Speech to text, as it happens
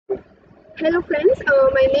Hello friends,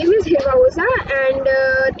 my name is Hirvauza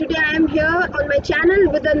and today I am here on my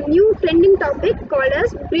channel with a new trending topic called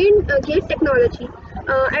as braingate technology.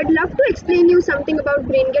 I'd love to explain you something about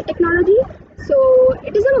braingate technology. So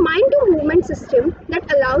it is a mind-to-movement system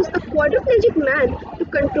that allows a quadriplegic man to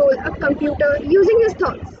control a computer using his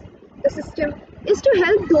thoughts. The system is to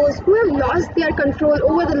help those who have lost their control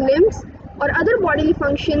over the limbs or other bodily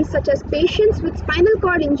functions such as patients with spinal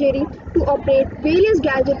cord injury to operate various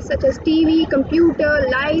gadgets such as TV, computer,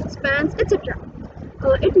 lights, fans, etc.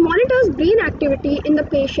 It monitors brain activity in the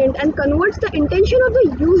patient and converts the intention of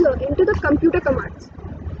the user into the computer commands.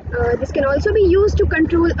 This can also be used to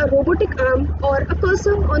control a robotic arm or a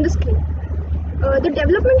cursor on the screen. The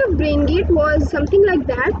development of braingate was something like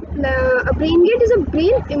that. A braingate is a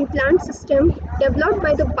brain implant system developed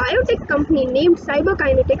by the biotech company named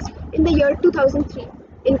Cyberkinetics in the year 2003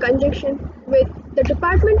 in conjunction with the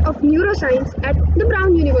Department of Neuroscience at the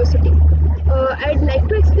Brown University. I'd like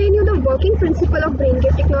to explain you the working principle of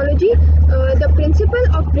braingate technology. The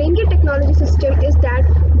principle of braingate technology system is that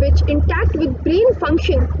which intact with brain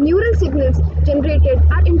function, neural signals generated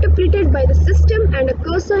are interpreted by the system and a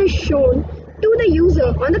cursor is shown to the user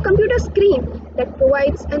on the computer screen that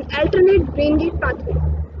provides an alternate braingate pathway.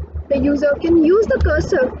 The user can use the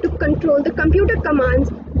cursor to control the computer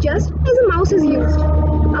commands just as a mouse is used.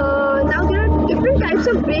 Now there are different types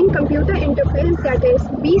of brain-computer interface, that is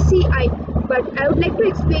BCI, but I would like to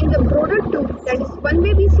explain the broader two, that is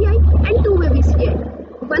one-way BCI and two-way BCI.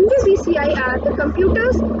 One-way BCI are the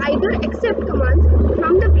computers either accept commands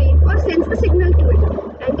from the brain or sends the signal to it,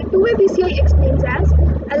 and the two-way BCI explains as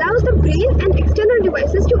allows the brain and external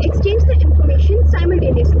devices to exchange the information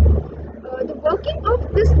simultaneously. The working of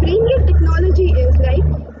this braingate technology is like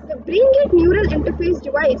the braingate neural interface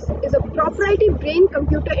device is a proprietary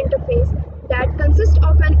brain-computer interface that consists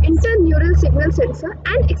of an interneural signal sensor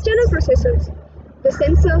and external processors. The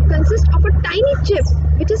sensor consists of a tiny chip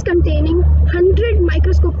which is containing 100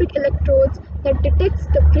 microscopic electrodes that detects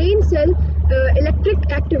the brain cell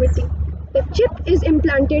electric activity. The chip is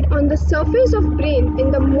implanted on the surface of brain in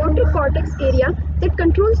the motor cortex area that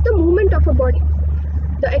controls the movement of a body.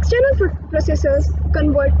 The external processors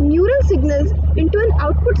convert neural signals into an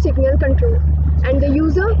output signal control, and the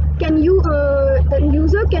user can use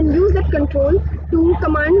that control to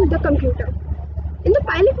command the computer. In the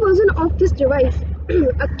pilot version of this device,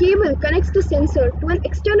 a cable connects the sensor to an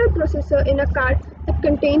external processor in a card that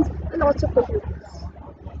contains lots of computers.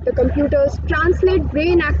 The computers translate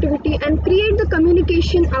brain activity and create the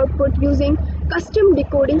communication output using custom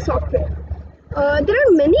decoding software. There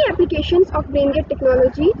are many applications of braingate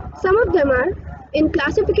technology. Some of them are in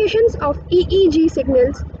classifications of EEG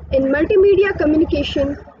signals, in multimedia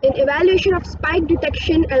communication, in evaluation of spike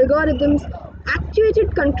detection algorithms,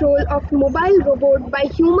 actuated control of mobile robot by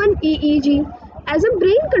human EEG, as a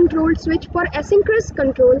brain-controlled switch for asynchronous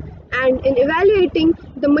control, and in evaluating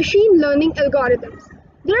the machine learning algorithms.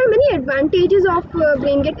 There are many advantages of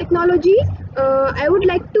braingate technology. I would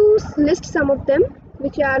like to list some of them,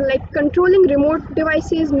 which are like controlling remote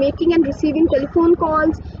devices, making and receiving telephone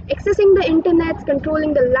calls, accessing the internet,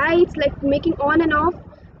 controlling the lights, like making on and off,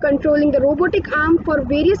 controlling the robotic arm for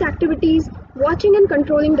various activities, watching and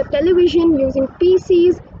controlling the television using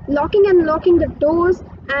PCs, locking and unlocking the doors,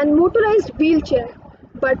 and motorized wheelchair.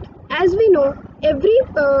 But as we know, every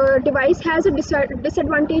device has a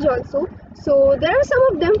disadvantage also. So there are some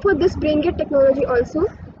of them for this braingate technology also.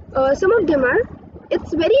 Some of them are,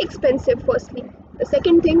 it's very expensive firstly. The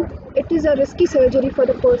second thing, it is a risky surgery for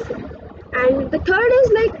the person. And the third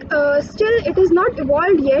is like still it is not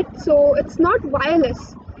evolved yet, so it's not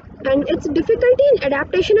wireless. And it's difficulty in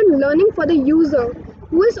adaptation and learning for the user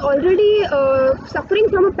who is already suffering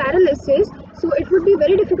from a paralysis, so it would be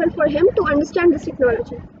very difficult for him to understand this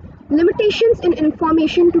technology. Limitations in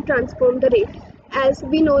information to transform the rate, as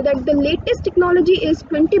we know that the latest technology is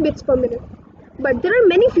 20 bits per minute. But there are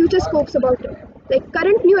many future scopes about it. Like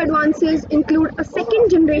current new advances include a second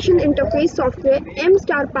generation interface software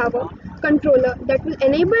M-Star Power controller that will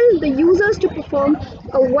enable the users to perform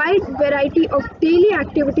a wide variety of daily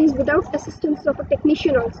activities without assistance of a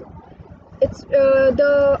technician also.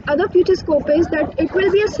 The other future scope is that it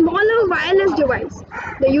will be a smaller wireless device.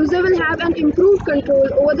 The user will have an improved control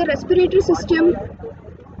over the respiratory system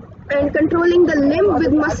and controlling the limb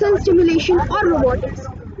with muscle stimulation or robotics.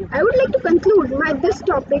 I would like to conclude this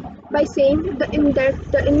topic by saying that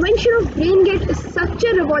the invention of braingate is such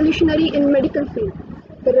a revolutionary in medical field.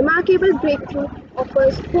 The remarkable breakthrough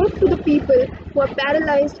offers hope to the people who are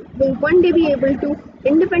paralyzed will one day be able to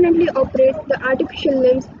independently operate the artificial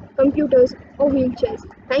limbs, computers or wheelchairs.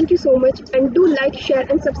 Thank you so much, and do like, share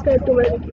and subscribe to my video.